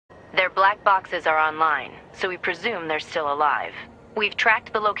black boxes are online, so we presume they're still alive. We've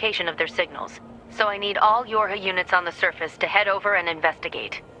tracked the location of their signals, so I need all Yorha units on the surface to head over and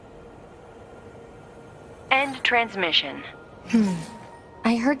investigate. End transmission.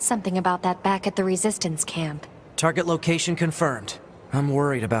 I heard something about that back at the Resistance camp. Target location confirmed. I'm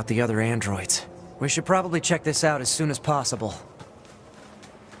worried about the other androids. We should probably check this out as soon as possible.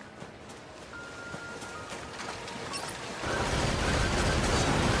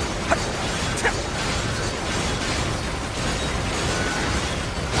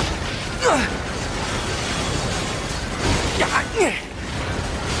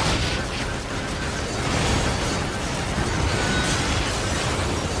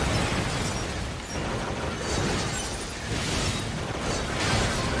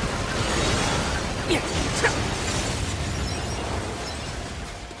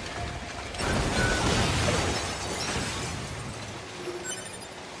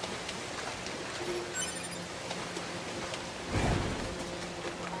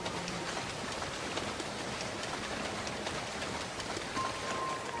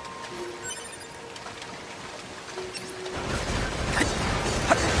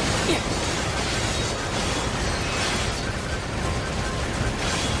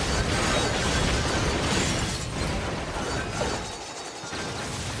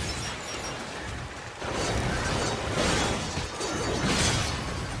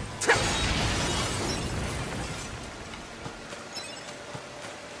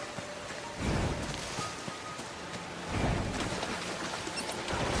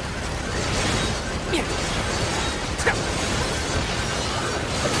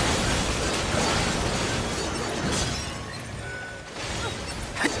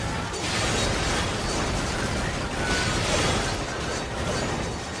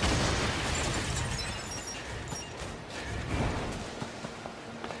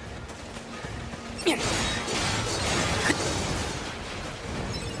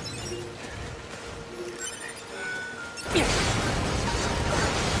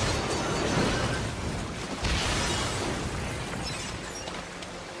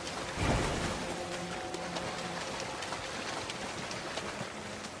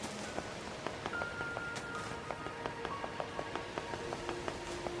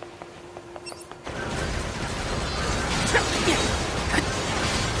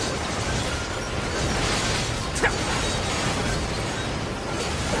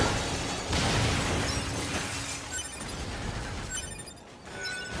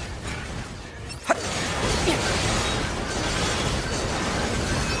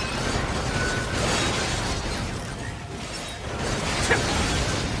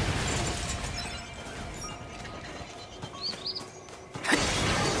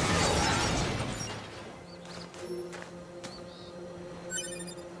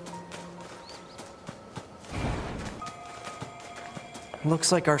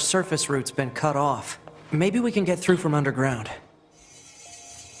 Looks like our surface route's been cut off. Maybe we can get through from underground.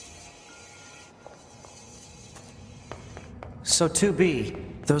 So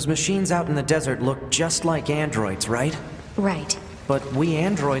 2B, those machines out in the desert look just like androids, right? Right. But we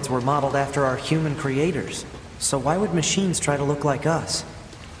androids were modeled after our human creators. So why would machines try to look like us?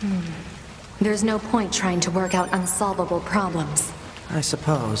 There's no point trying to work out unsolvable problems. I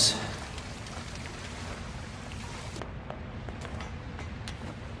suppose.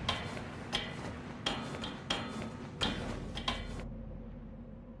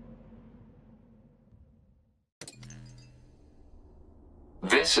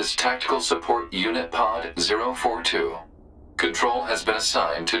 This is Tactical Support Unit Pod 042. Control has been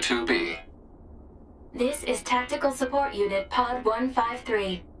assigned to 2B. This is Tactical Support Unit Pod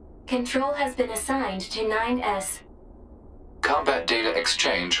 153. Control has been assigned to 9S. Combat data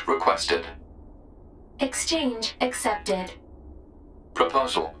exchange requested. Exchange accepted.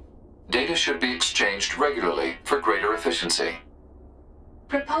 Proposal. Data should be exchanged regularly for greater efficiency.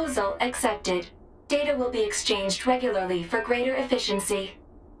 Proposal accepted. Data will be exchanged regularly for greater efficiency.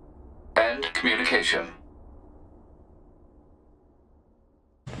 End communication.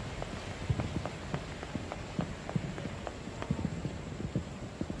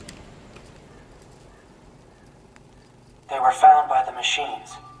 They were found by the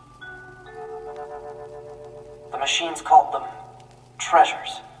machines. The machines called them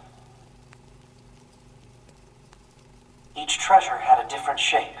treasures. Each treasure had a different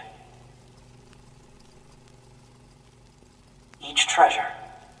shape. Each treasure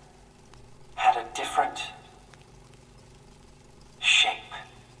had a different shape.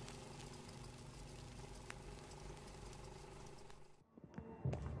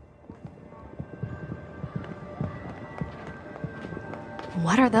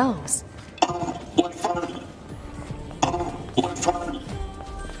 What are those? What fun! Oh, what fun!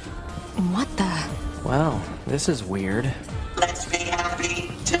 What the? Well, this is weird. Let's be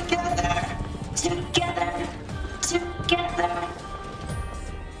happy together! Together! Together!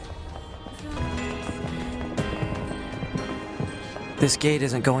 This gate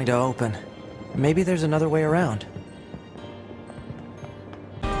isn't going to open. Maybe there's another way around.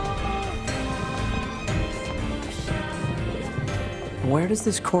 Where does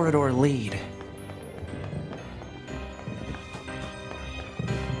this corridor lead?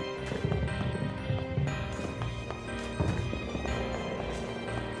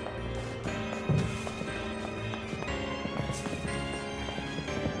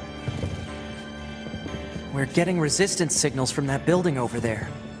 We're getting resistance signals from that building over there.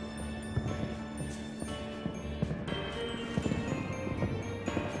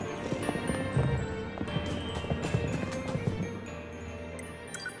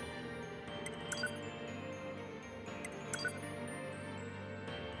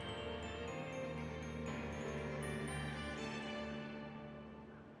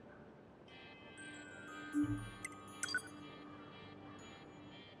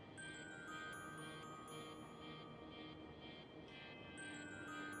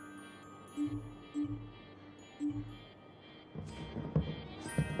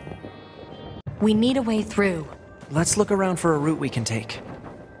 We need a way through. Let's look around for a route we can take.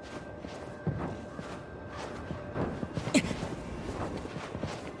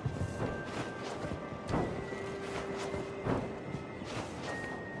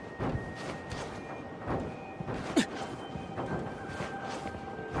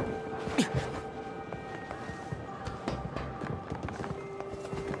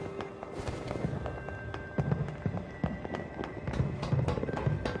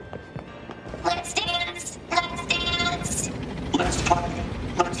 Let's dance! Let's dance! Let's play!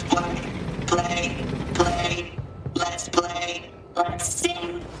 Let's play! Play! Play! Let's play! Let's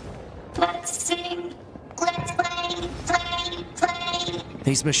sing! Let's sing! Let's play! Play! Play!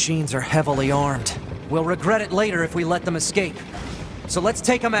 These machines are heavily armed. We'll regret it later if we let them escape. So let's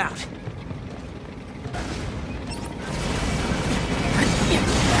take them out.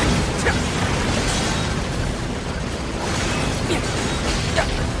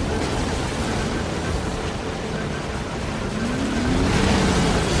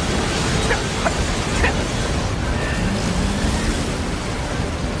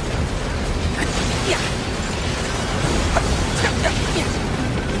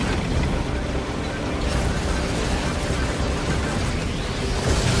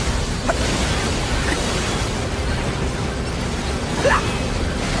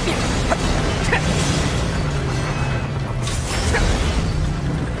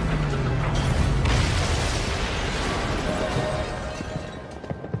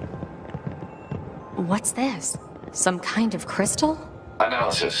 What's this? Some kind of crystal?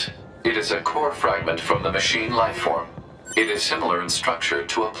 Analysis. It is a core fragment from the machine lifeform. It is similar in structure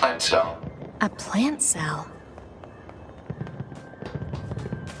to a plant cell. A plant cell.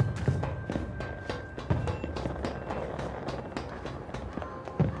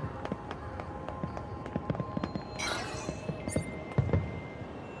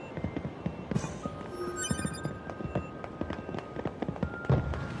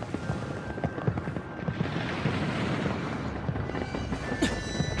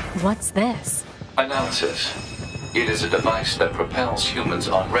 What's this? Analysis. It is a device that propels humans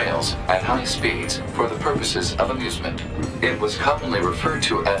on rails at high speeds for the purposes of amusement. It was commonly referred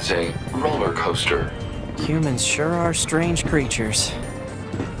to as a roller coaster. Humans sure are strange creatures.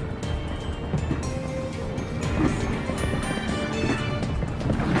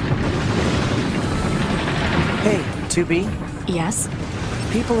 Hey, 2B? Yes?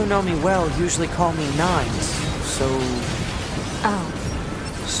 People who know me well usually call me Nines, so... Oh.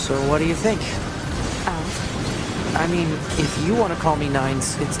 So what do you think? Oh. I mean, if you want to call me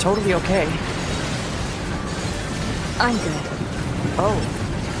Nines, it's totally okay. I'm good. Oh.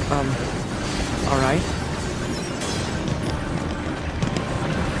 Alright.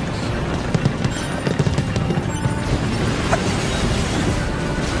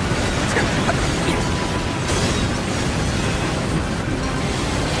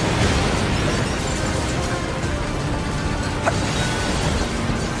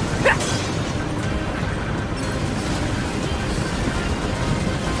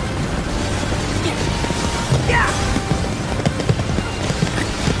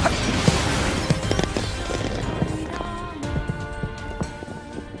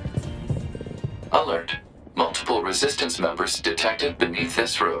 Alert. Multiple resistance members detected beneath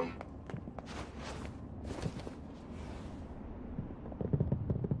this room.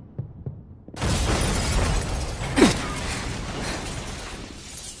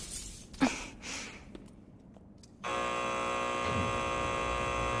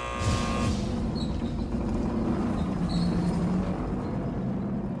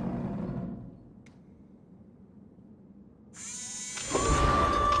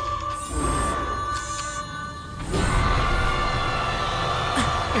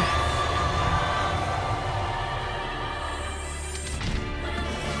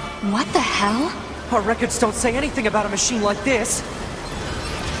 What the hell? Our records don't say anything about a machine like this.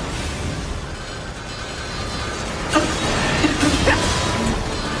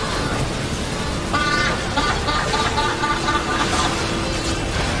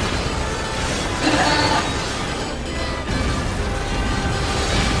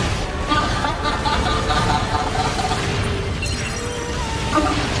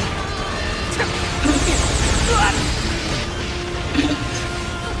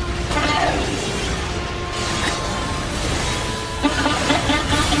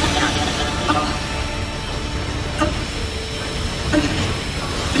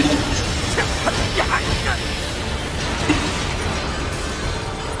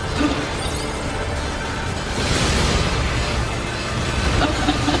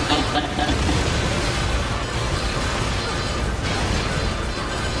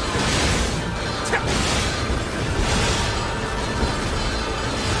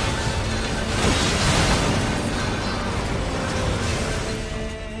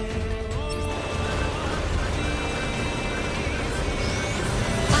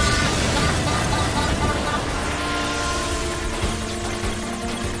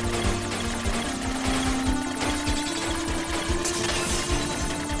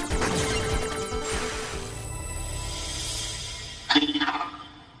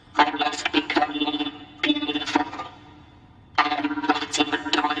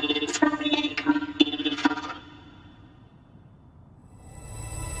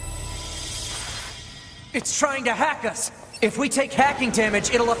 It's trying to hack us. If we take hacking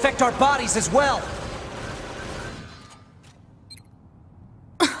damage, it'll affect our bodies as well.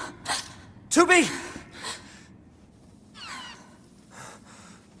 2B!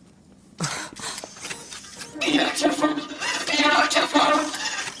 Beautiful. Beautiful.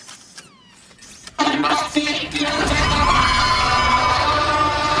 I must be beautiful.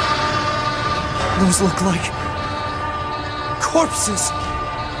 Those look like corpses.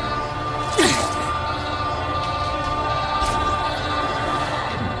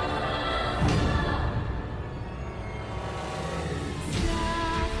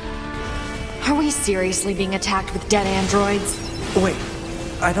 Are we seriously being attacked with dead androids? Wait,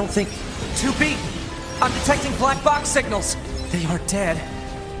 I don't think... 2B! I'm detecting black box signals! They aren't dead.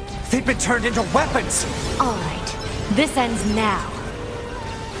 They've been turned into weapons! Alright, this ends now.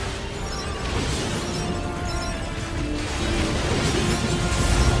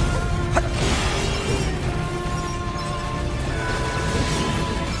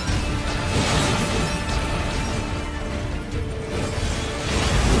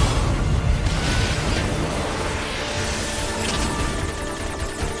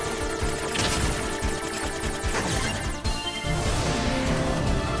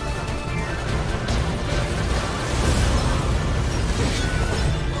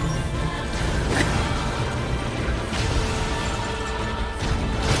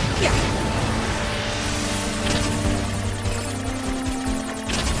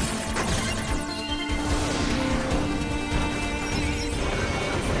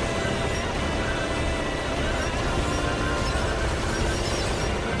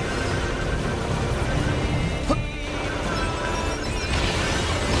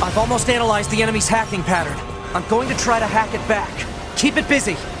 I've almost analyzed the enemy's hacking pattern. I'm going to try to hack it back. Keep it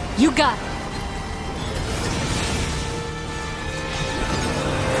busy. You got it.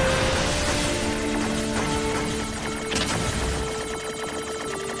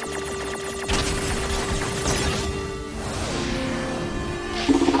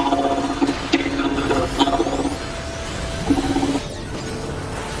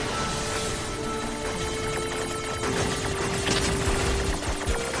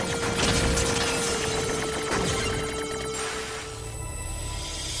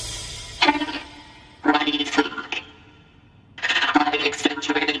 What do you think? I've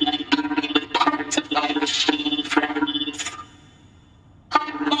accentuated my beauty with parts of my machine friends.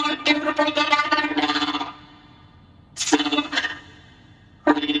 I'm more beautiful than ever now. So,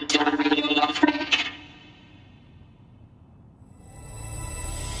 will you tell me you love me?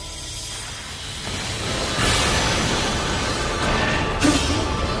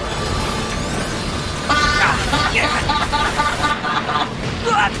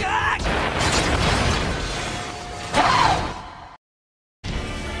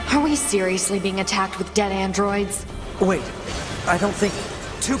 Are we seriously being attacked with dead androids? Wait, I don't think...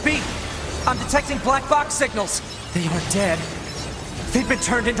 2B! I'm detecting black box signals! They aren't dead. They've been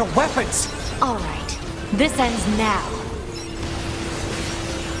turned into weapons! Alright, this ends now.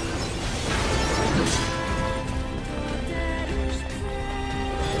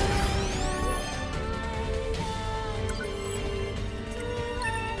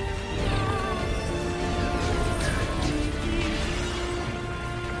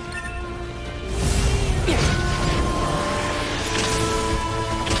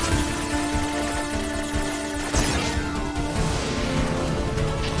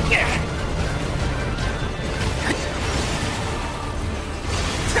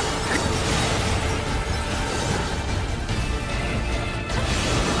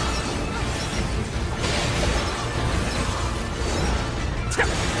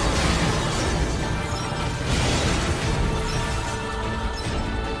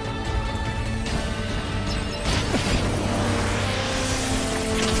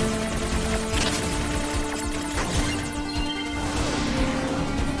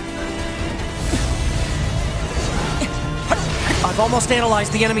 I've almost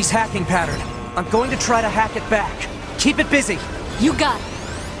analyzed the enemy's hacking pattern. I'm going to try to hack it back. Keep it busy. You got it.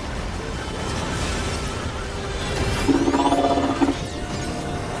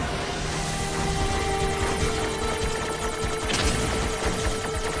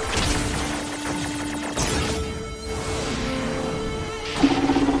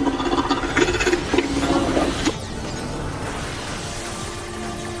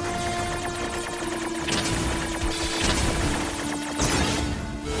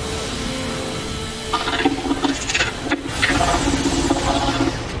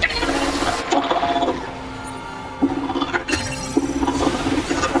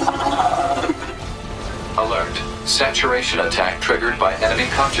 Saturation attack triggered by enemy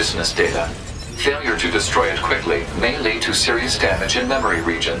consciousness data. Failure to destroy it quickly may lead to serious damage in memory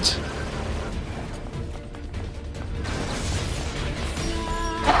regions.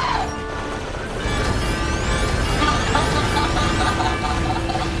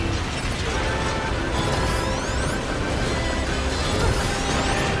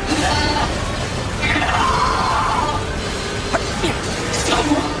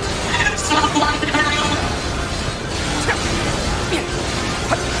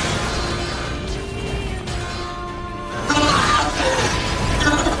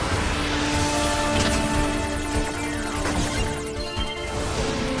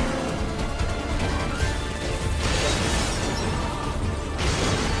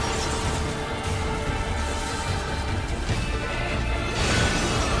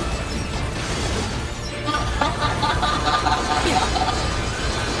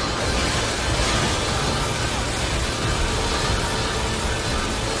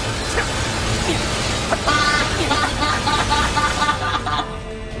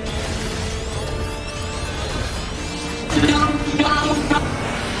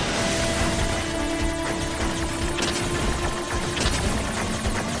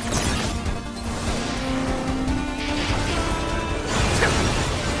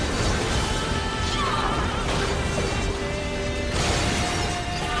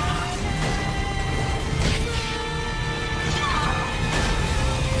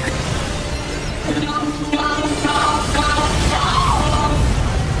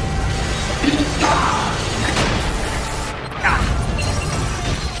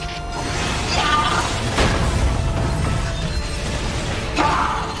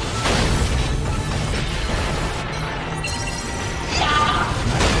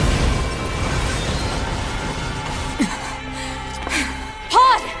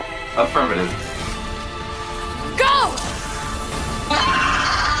 Affirmative. Go!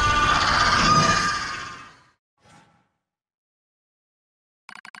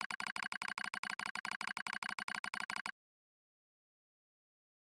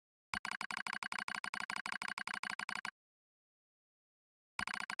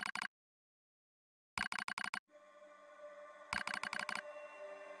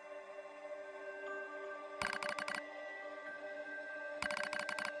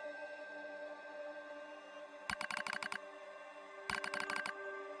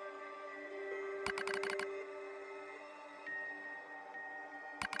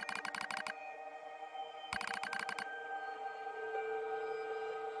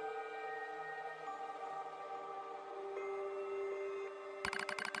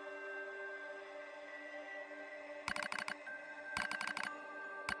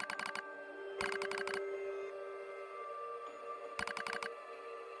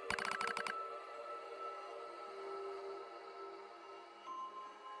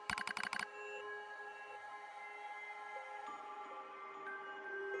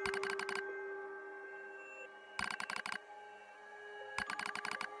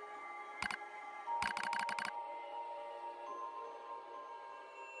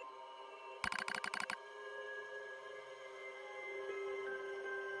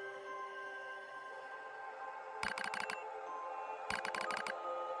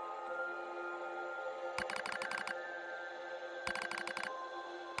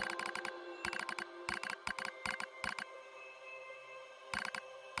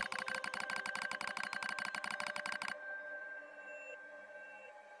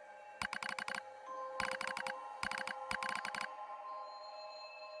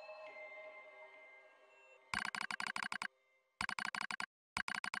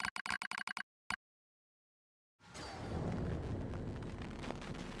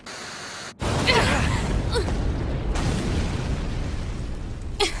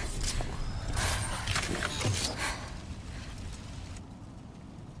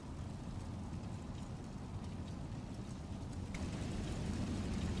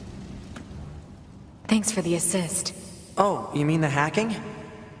 Thanks for the assist. Oh, you mean the hacking?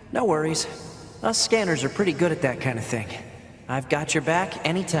 No worries. Us scanners are pretty good at that kind of thing. I've got your back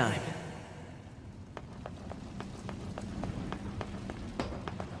anytime.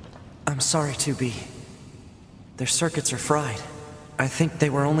 I'm sorry, 2B. Their circuits are fried. I think they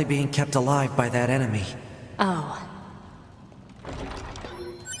were only being kept alive by that enemy. Oh.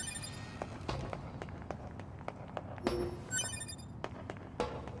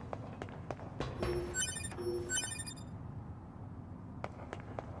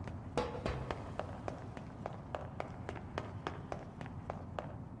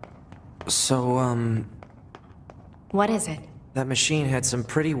 So, What is it? that machine had some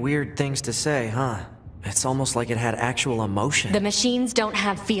pretty weird things to say, huh? It's almost like it had actual emotion. The machines don't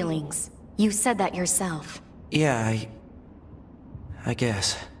have feelings. You said that yourself. Yeah, I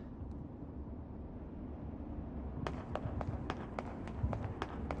guess.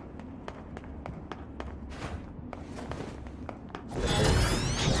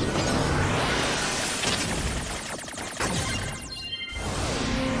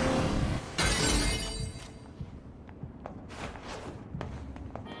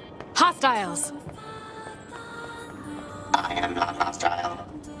 Hostiles! I am not hostile.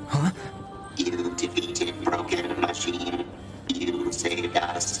 Huh? You defeated Broken Machine. You saved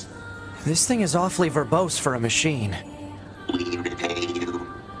us. This thing is awfully verbose for a machine. We repay you.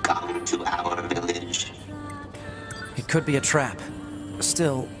 Come to our village. It could be a trap.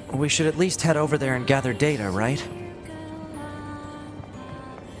 Still, we should at least head over there and gather data, right?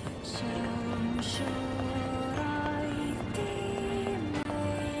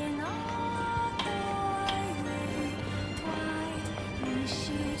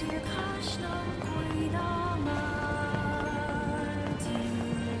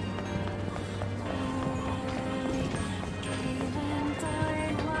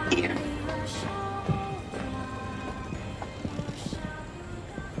 Here.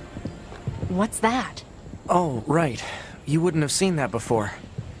 What's that? Oh, right. You wouldn't have seen that before.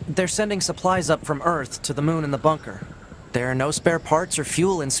 They're sending supplies up from Earth to the moon and the bunker. There are no spare parts or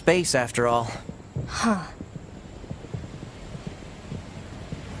fuel in space, after all. Huh.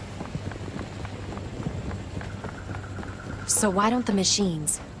 So why don't the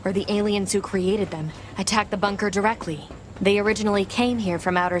machines, or the aliens who created them, attack the bunker directly? They originally came here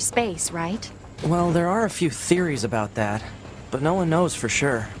from outer space, right? Well, there are a few theories about that, but no one knows for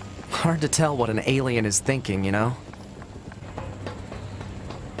sure. Hard to tell what an alien is thinking, you know?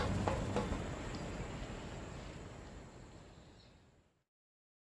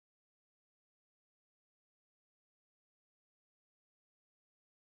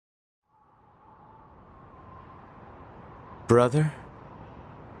 Brother?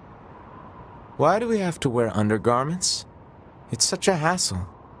 Why do we have to wear undergarments? It's such a hassle.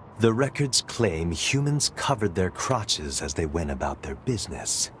 The records claim humans covered their crotches as they went about their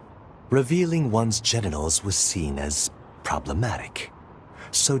business. Revealing one's genitals was seen as problematic.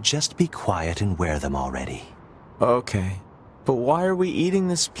 So just be quiet and wear them already. Okay, but why are we eating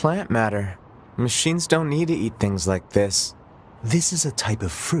this plant matter? Machines don't need to eat things like this. This is a type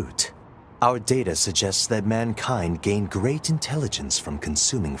of fruit. Our data suggests that mankind gained great intelligence from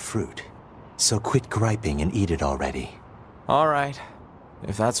consuming fruit. So quit griping and eat it already. All right,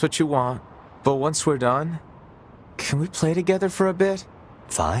 if that's what you want. But once we're done, can we play together for a bit?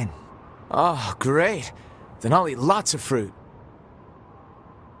 Fine. Oh, great. Then I'll eat lots of fruit.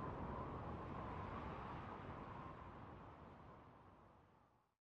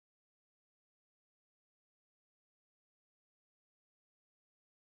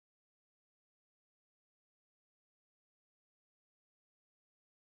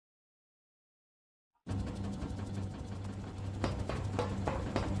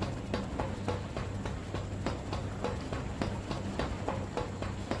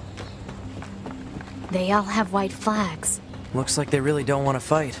 They all have white flags. Looks like they really don't want to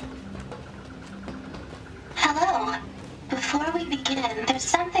fight. Hello. Before we begin, there's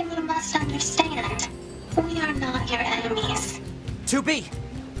something you must understand. We are not your enemies. 2B!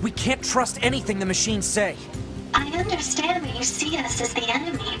 We can't trust anything the machines say! I understand that you see us as the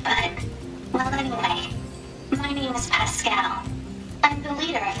enemy, but... Well, anyway. My name is Pascal. I'm the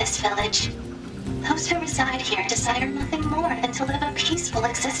leader of this village. Those who reside here desire nothing more than to live a peaceful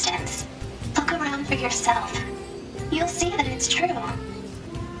existence. Look around for yourself. You'll see that it's true.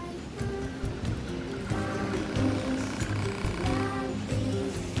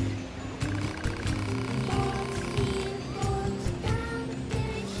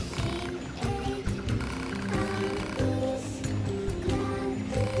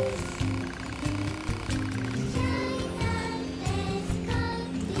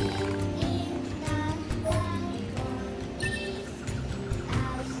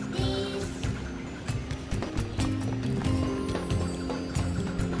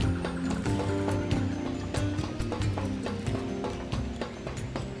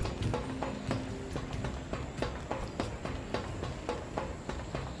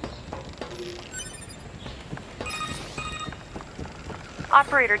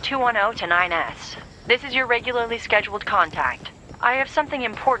 Operator 210 to 9S. This is your regularly scheduled contact. I have something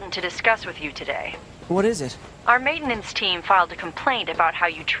important to discuss with you today. What is it? Our maintenance team filed a complaint about how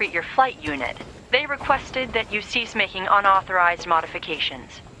you treat your flight unit. They requested that you cease making unauthorized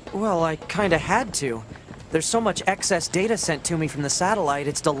modifications. Well, I kinda had to. There's so much excess data sent to me from the satellite,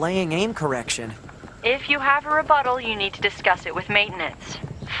 it's delaying aim correction. If you have a rebuttal, you need to discuss it with maintenance.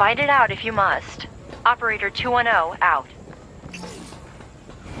 Fight it out if you must. Operator 210 out.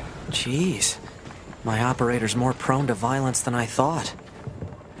 Jeez. My operator's more prone to violence than I thought.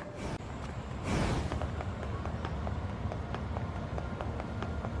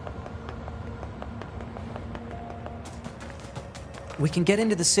 We can get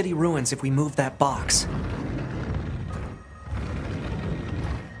into the city ruins if we move that box.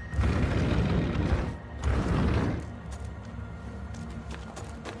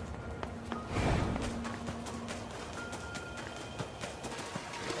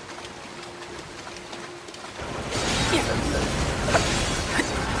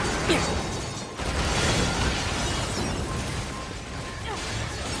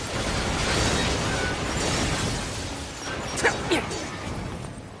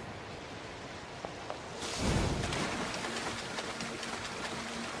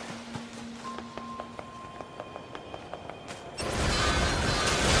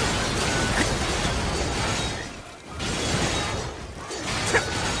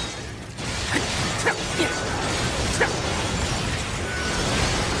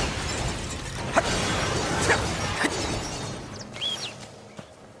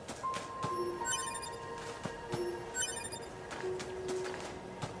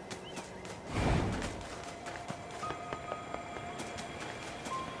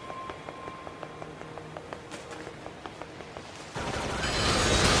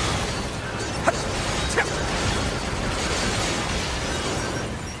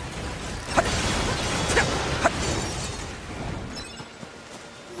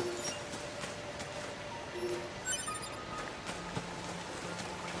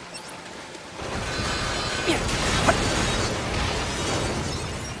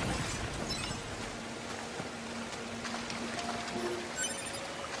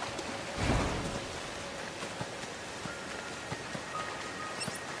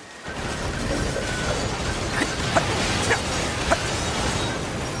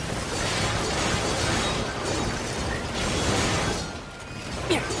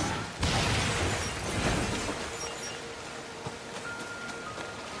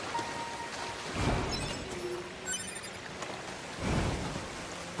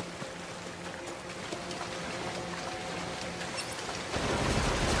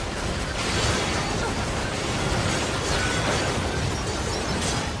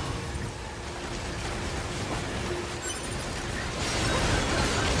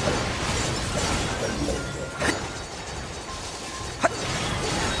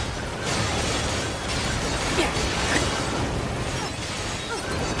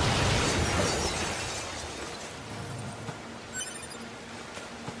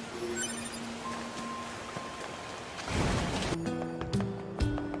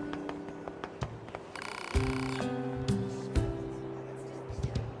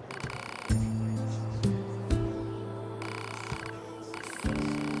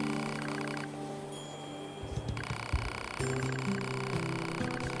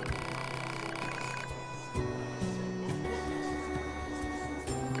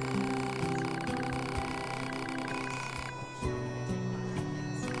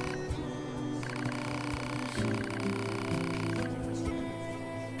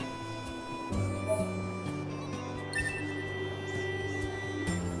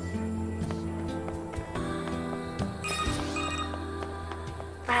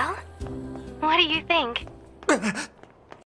 Well, what do you think?